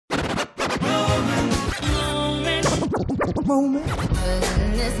moment. 'Cause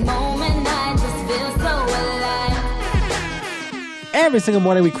in this moment, I just feel so alive. Every single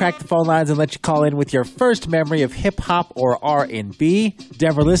morning, we crack the phone lines and let you call in with your first memory of hip-hop or R&B.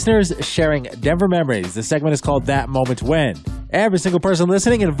 Denver listeners sharing Denver memories. The segment is called That Moment When. Every single person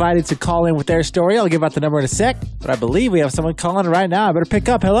listening invited to call in with their story. I'll give out the number in a sec, but I believe we have someone calling right now. I better pick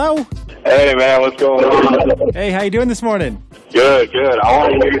up. Hello? Hey, man, what's going on? Hey, how you doing this morning? Good, good. I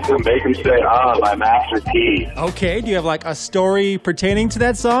want to hear some Make 'Em Say Ah by Master P. Okay, do you have like a story pertaining to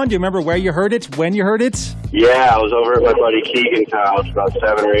that song? Do you remember where you heard it, when you heard it? Yeah, I was over at my buddy Keegan's house, about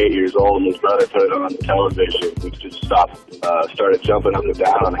 7 or 8 years old, and his brother put it on the television. We just started jumping up and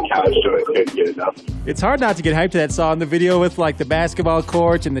down on the couch so I couldn't get enough. It's hard not to get hyped to that song. The video with like the basketball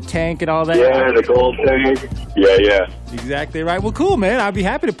court and the tank and all that. Yeah, the gold tank. Yeah. Exactly right. Well, cool, man. I'd be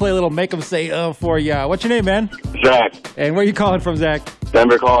happy to play a little Make 'Em Say for you. What's your name, man? Zach, And where you calling from, Zach?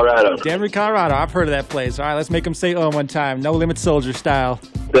 Denver, Colorado. Denver, Colorado. I've heard of that place. All right, let's make 'em say one time. No Limit Soldier style.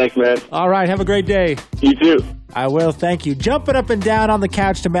 Thanks, man. All right, have a great day. You too. I will, thank you. Jumping up and down on the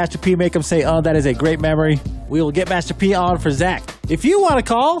couch to Master P, make 'em say that is a great memory. We will get Master P on for Zach. If you want to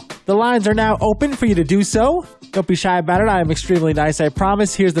call, the lines are now open for you to do so. Don't be shy about it. I am extremely nice, I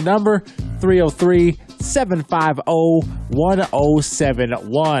promise. Here's the number,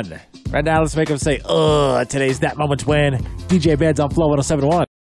 303-750-1071. Right now, let's make 'em say, today's That Moment When. DJ Beds on Flow 107.1.